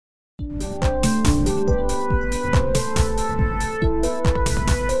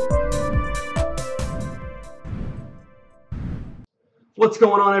What's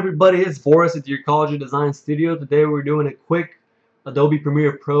going on, everybody? It's Boris at your College of Design Studio. Today we're doing a quick Adobe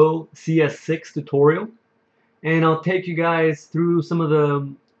Premiere Pro CS6 tutorial, and I'll take you guys through some of the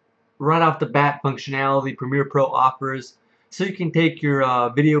right off the bat functionality Premiere Pro offers, so you can take your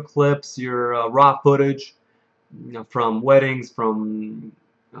video clips, your raw footage, from weddings, from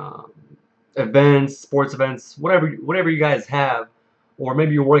events, sports events, whatever you guys have, or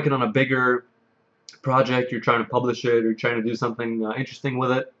maybe you're working on a bigger project, you're trying to publish it, or you're trying to do something interesting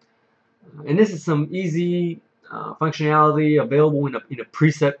with it. And this is some easy functionality available in the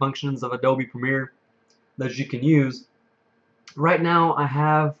preset functions of Adobe Premiere that you can use. Right now I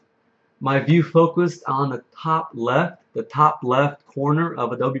have my view focused on the top left corner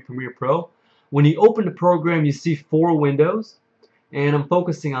of Adobe Premiere Pro. When you open the program, you see 4 windows, and I'm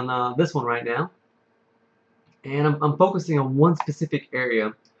focusing on this one right now. And I'm focusing on one specific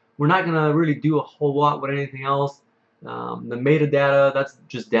area. We're not going to really do a whole lot with anything else. The metadata, that's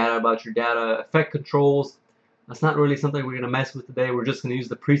just data about your data. Effect controls, that's not really something we're going to mess with today. We're just going to use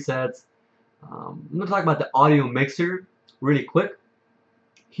the presets. I'm going to talk about the audio mixer really quick.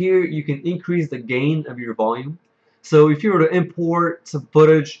 Here you can increase the gain of your volume. So if you were to import some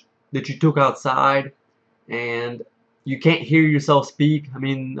footage that you took outside and you can't hear yourself speak, I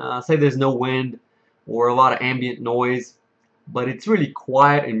mean, say there's no wind or a lot of ambient noise, but it's really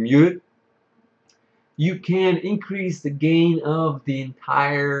quiet and muted, you can increase the gain of the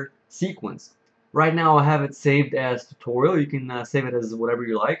entire sequence. Right now I have it saved as tutorial. You can save it as whatever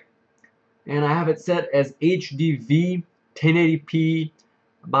you like, and I have it set as HDV 1080p,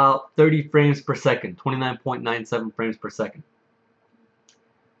 about 30 frames per second, 29.97 frames per second.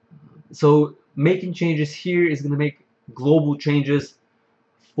 So making changes here is going to make global changes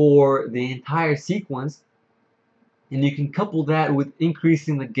for the entire sequence, and you can couple that with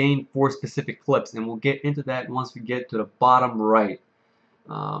increasing the gain for specific clips, and we'll get into that once we get to the bottom right,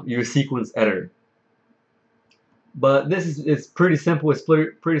 your sequence editor. But this is pretty simple. It's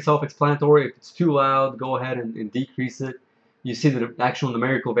pretty self-explanatory. If it's too loud, go ahead and decrease it. You see the actual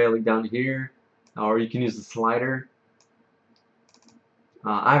numerical value down here, or you can use the slider.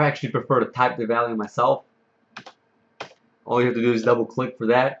 I've actually preferred to type the value myself. All you have to do is double click for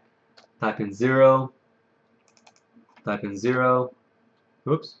that, type in 0, type in 0,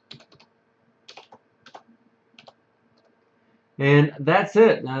 oops, and that's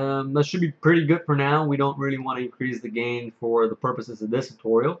it. That should be pretty good for now. We don't really want to increase the gain for the purposes of this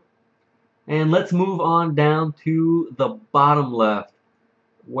tutorial. And let's move on down to the bottom left,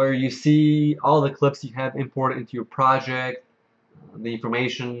 where you see all the clips you have imported into your project, the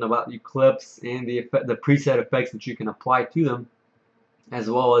information about your clips, and the preset effects that you can apply to them,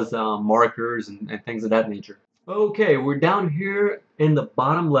 as well as markers and things of that nature. Okay, we're down here in the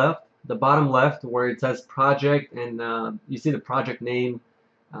bottom left where it says project, and you see the project name.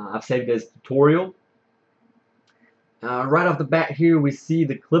 I've saved as tutorial. Right off the bat here we see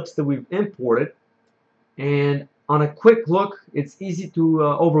the clips that we've imported, and on a quick look it's easy to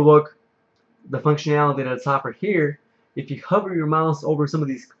overlook the functionality that's offered here. If you hover your mouse over some of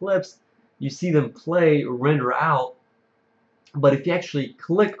these clips, you see them play or render out. But if you actually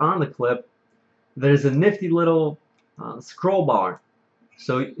click on the clip, there's a nifty little scroll bar.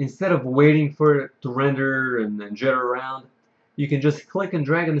 So instead of waiting for it to render and jitter around, you can just click and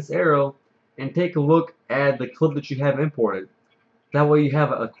drag on this arrow and take a look at the clip that you have imported. That way you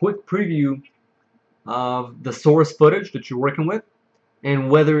have a quick preview of the source footage that you're working with, and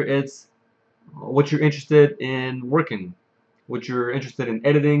whether it's what you're interested in working, what you're interested in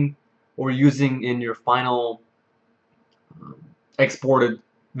editing or using in your final exported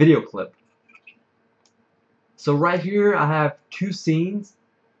video clip. So right here I have 2 scenes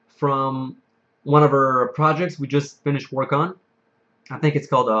from one of our projects we just finished work on. I think it's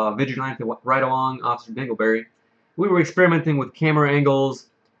called Vigilante Ridealong, Officer Dingleberry. We were experimenting with camera angles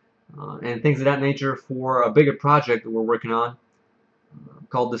and things of that nature for a bigger project that we're working on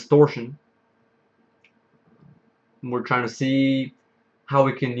called Distortion. And we're trying to see how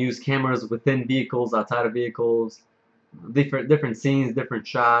we can use cameras within vehicles, outside of vehicles, different scenes, different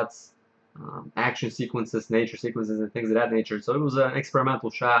shots, action sequences, nature sequences, and things of that nature. So it was an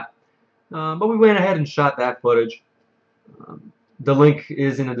experimental shot, but we went ahead and shot that footage. The link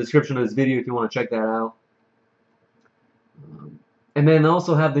is in the description of this video if you want to check that out. And then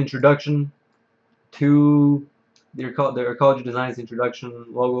also have the introduction to their College of Design's introduction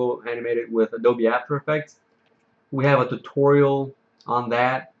logo animated with Adobe After Effects. We have a tutorial on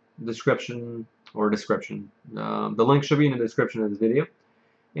that, description. The link should be in the description of this video.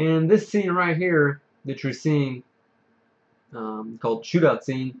 And this scene right here that you're seeing, called Shootout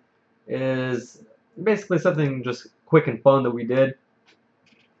Scene, is basically something just quick and fun that we did.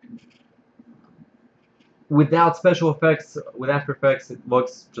 without special effects, with After Effects, it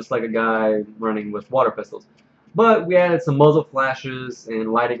looks just like a guy running with water pistols. But we added some muzzle flashes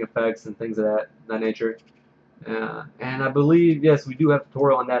and lighting effects and things of that nature. And I believe, yes, we do have a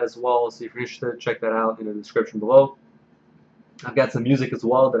tutorial on that as well, so if you're interested, check that out in the description below. I've got some music as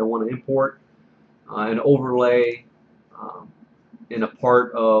well that I want to import and overlay in a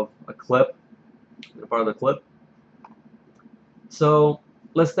part of a clip, So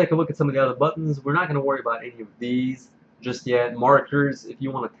let's take a look at some of the other buttons. We're not going to worry about any of these just yet. Markers, if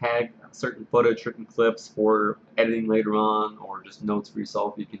you want to tag certain footage, certain clips for editing later on, or just notes for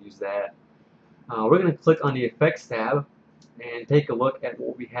yourself, you can use that. We're going to click on the Effects tab and take a look at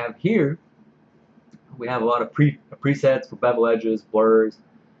what we have here. We have a lot of presets for bevel edges, blurs,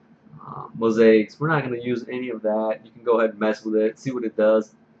 mosaics. We're not going to use any of that. You can go ahead and mess with it, see what it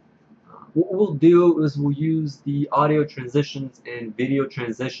does. What we'll do is we'll use the audio transitions and video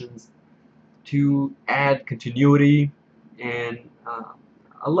transitions to add continuity and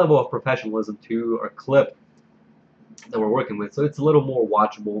a level of professionalism to our clip that we're working with, so it's a little more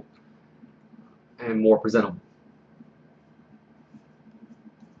watchable and more presentable.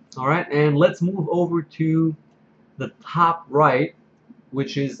 Alright, and let's move over to the top right,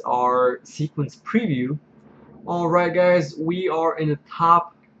 which is our sequence preview. Alright guys, we are in the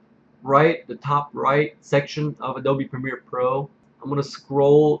top right section of Adobe Premiere Pro. I'm going to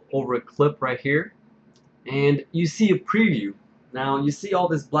scroll over a clip right here, and you see a preview. Now you see all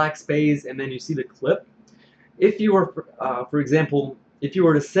this black space, and then you see the clip. If you were, for example, if you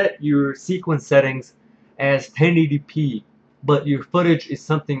were to set your sequence settings as 1080p, but your footage is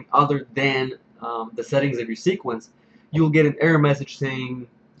something other than the settings of your sequence, you'll get an error message saying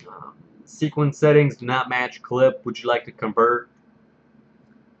sequence settings do not match clip. Would you like to convert?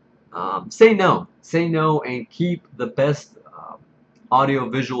 Say no, and keep the best audio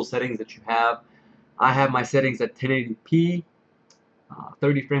visual settings that you have. I have my settings at 1080p,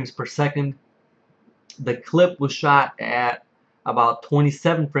 30 frames per second. The clip was shot at about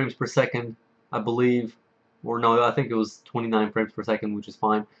 27 frames per second, I believe, or no, I think it was 29 frames per second, which is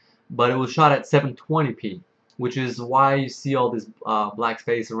fine, but it was shot at 720p, which is why you see all this black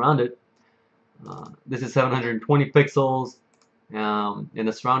space around it. This is 720 pixels. And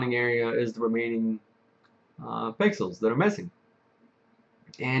the surrounding area is the remaining pixels that are missing.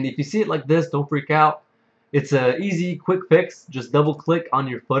 And if you see it like this, don't freak out. It's an easy, quick fix. Just double click on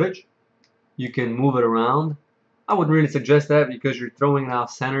your footage. You can move it around. I wouldn't really suggest that because you're throwing it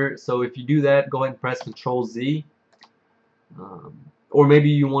off center. So if you do that, go ahead and press Control Z. Or maybe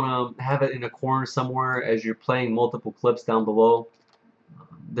you want to have it in a corner somewhere as you're playing multiple clips down below.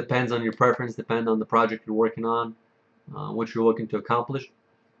 Depends on your preference, depends on the project you're working on. What you're looking to accomplish.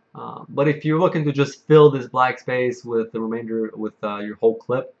 But if you're looking to just fill this black space with the remainder, with your whole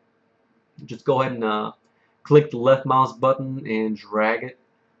clip, just go ahead and click the left mouse button and drag it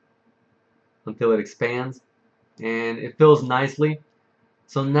until it expands, and it fills nicely.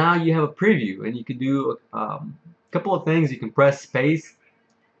 So now you have a preview, and you can do a couple of things. You can press space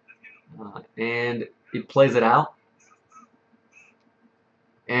and it plays it out.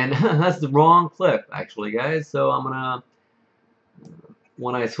 And that's the wrong clip, actually, guys. So I'm gonna,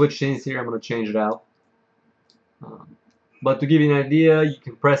 when I switch scenes here, I'm gonna change it out. But to give you an idea, you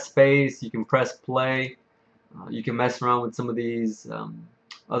can press space, you can press play, you can mess around with some of these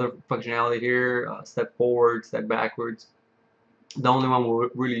other functionality here, step forward, step backwards. The only one we'll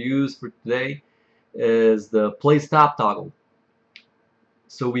really use for today is the play stop toggle.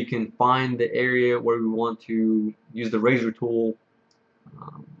 So we can find the area where we want to use the razor tool.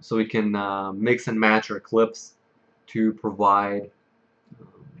 So we can mix and match our clips to provide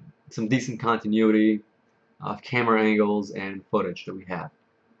some decent continuity of camera angles and footage that we have.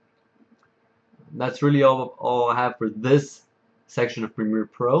 That's really all I have for this section of Premiere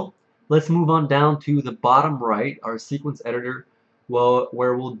Pro. Let's move on down to the bottom right, our sequence editor,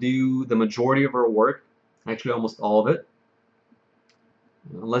 where we'll do the majority of our work, actually almost all of it.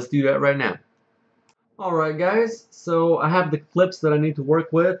 Let's do that right now. Alright guys, so I have the clips that I need to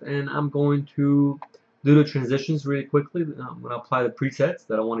work with, and I'm going to do the transitions really quickly. I'm going to apply the presets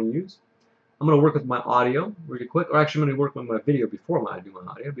that I want to use. I'm going to work with my audio really quick, or actually I'm going to work with my video before I do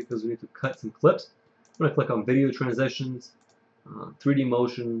my audio because we need to cut some clips. I'm going to click on video transitions, 3D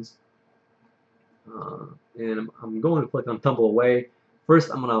motions, and I'm going to click on tumble away. First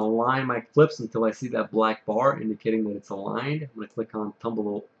I'm going to align my clips until I see that black bar indicating that it's aligned. I'm going to click on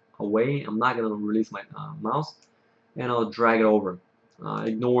tumble away. I'm not going to release my mouse, and I'll drag it over.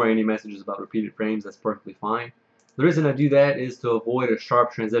 Ignore any messages about repeated frames, that's perfectly fine. The reason I do that is to avoid a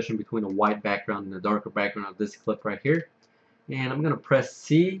sharp transition between a white background and a darker background of this clip right here. And I'm going to press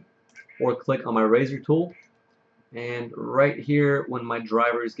C or click on my razor tool And right here, when my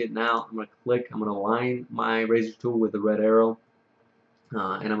driver is getting out, I'm going to click, I'm going to align my razor tool with the red arrow,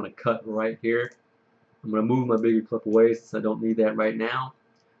 and I'm going to cut right here. I'm going to move my bigger clip away since I don't need that right now.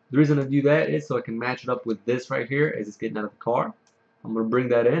 The reason I do that is so I can match it up with this right here as it's getting out of the car. I'm going to bring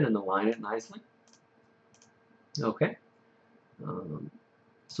that in and align it nicely. Okay.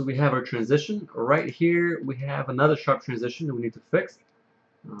 So we have our transition. Right here we have another sharp transition that we need to fix.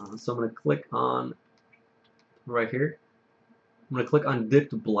 So I'm going to click on right here. I'm going to click on dip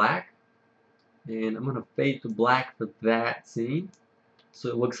to black, and I'm going to fade to black for that scene. So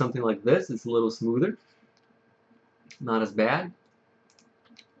it looks something like this. It's a little smoother, not as bad.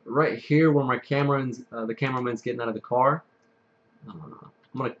 Right here where my the cameraman's getting out of the car, I'm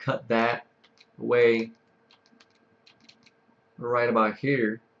going to cut that away right about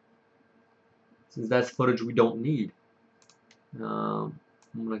here, since that's footage we don't need. I'm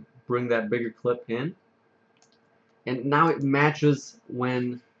going to bring that bigger clip in, and now it matches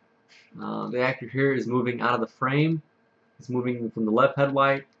when the actor here is moving out of the frame. He's moving from the left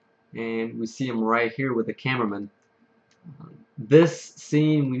headlight, and we see him right here with the cameraman. This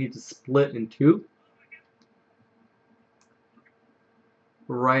scene we need to split in two.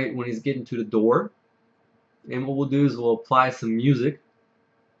 Right when he's getting to the door, and what we'll do is we'll apply some music.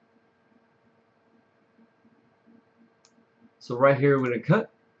 So right here we're going to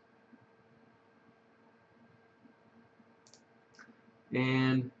cut,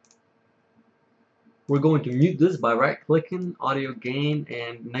 and we're going to mute this by right-clicking, audio gain,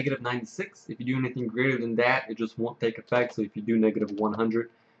 and -96. If you do anything greater than that, it just won't take effect. So if you do -100,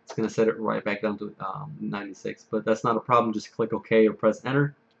 it's going to set it right back down to 96. But that's not a problem. Just click OK or press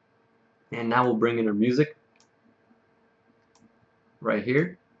Enter. And now we'll bring in our music right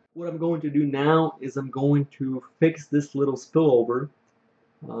here. What I'm going to do now is I'm going to fix this little spillover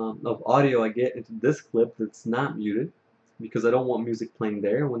of audio I get into this clip that's not muted, because I don't want music playing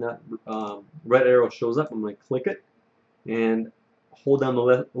there. When that red arrow shows up, I'm going to click it and hold down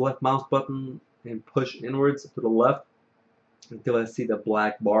the left mouse button and push inwards to the left until I see the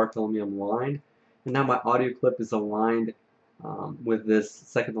black bar telling me I'm aligned. And now my audio clip is aligned with this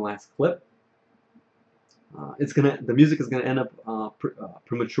second to last clip. The music is gonna end up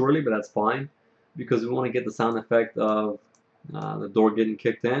prematurely, but that's fine, because we want to get the sound effect of the door getting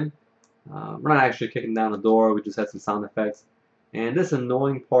kicked in. We're not actually kicking down the door, we just had some sound effects. And this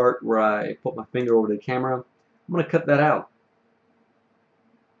annoying part where I put my finger over the camera, I'm going to cut that out.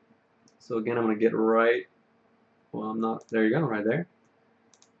 So again, I'm going to get right, well, I'm not, there you go, right there.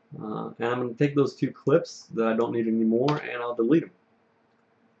 And I'm going to take those two clips that I don't need anymore, and I'll delete them.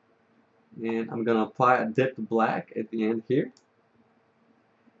 And I'm going to apply a dip to black at the end here.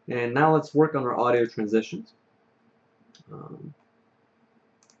 And now let's work on our audio transitions.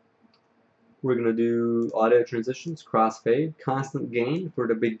 We're going to do audio transitions, crossfade, constant gain for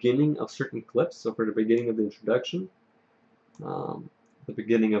the beginning of certain clips. So for the beginning of the introduction, the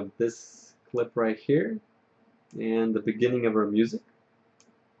beginning of this clip right here, and the beginning of our music.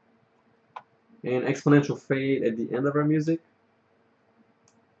 And exponential fade at the end of our music,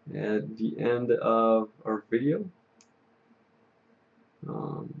 at the end of our video.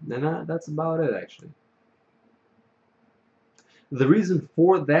 And that's about it, actually. The reason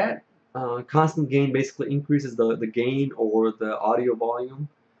for that, constant gain basically increases the gain or the audio volume,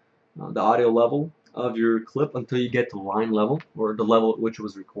 the audio level of your clip until you get to line level, or the level at which it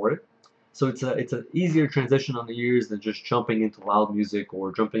was recorded. So it's an easier transition on the ears than just jumping into loud music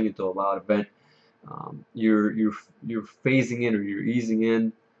or jumping into a loud event. You're phasing in, or you're easing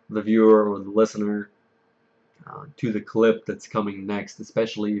in the viewer or the listener to the clip that's coming next,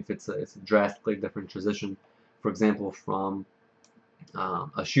 especially if it's a drastically different transition. For example, from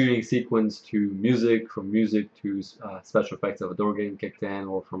a shooting sequence to music, from music to special effects of a door getting kicked in,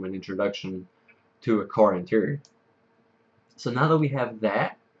 or from an introduction to a car interior. So now that we have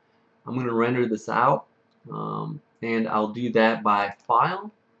that, I'm going to render this out, and I'll do that by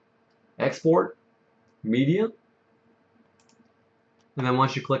File, Export, Media, and then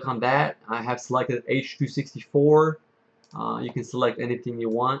once you click on that, I have selected H264. You can select anything you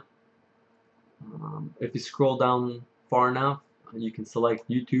want. If you scroll down far enough, you can select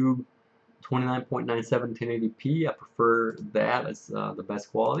YouTube 29.97 1080p. I prefer that as the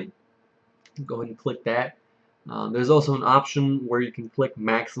best quality. Go ahead and click that. There's also an option where you can click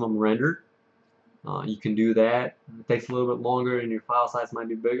maximum render. You can do that. It takes a little bit longer and your file size might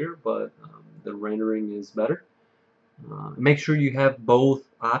be bigger, but the rendering is better. Make sure you have both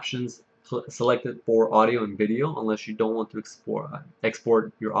options selected for audio and video, unless you don't want to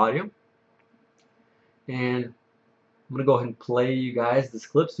export your audio. And I'm going to go ahead and play you guys this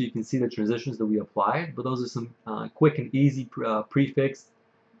clip so you can see the transitions that we applied. But those are some quick and easy prefix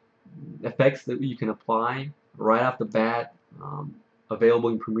effects that you can apply right off the bat, available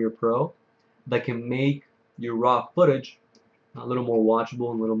in Premiere Pro, that can make your raw footage a little more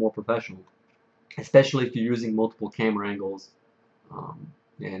watchable and a little more professional, especially if you're using multiple camera angles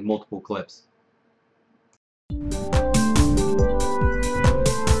and multiple clips.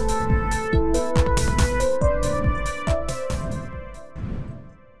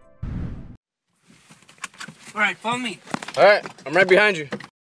 Alright, follow me. Alright, I'm right behind you.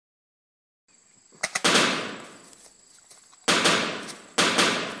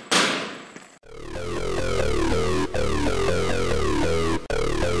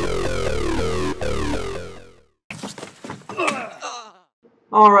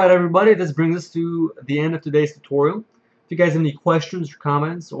 Alright everybody, this brings us to the end of today's tutorial. If you guys have any questions or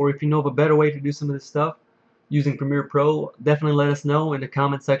comments, or if you know of a better way to do some of this stuff using Premiere Pro, definitely let us know in the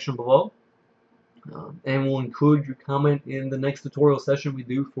comment section below. And we'll include your comment in the next tutorial session we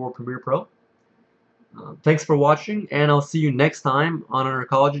do for Premiere Pro. Thanks for watching, and I'll see you next time on our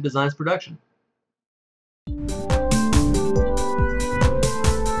College of Design's production.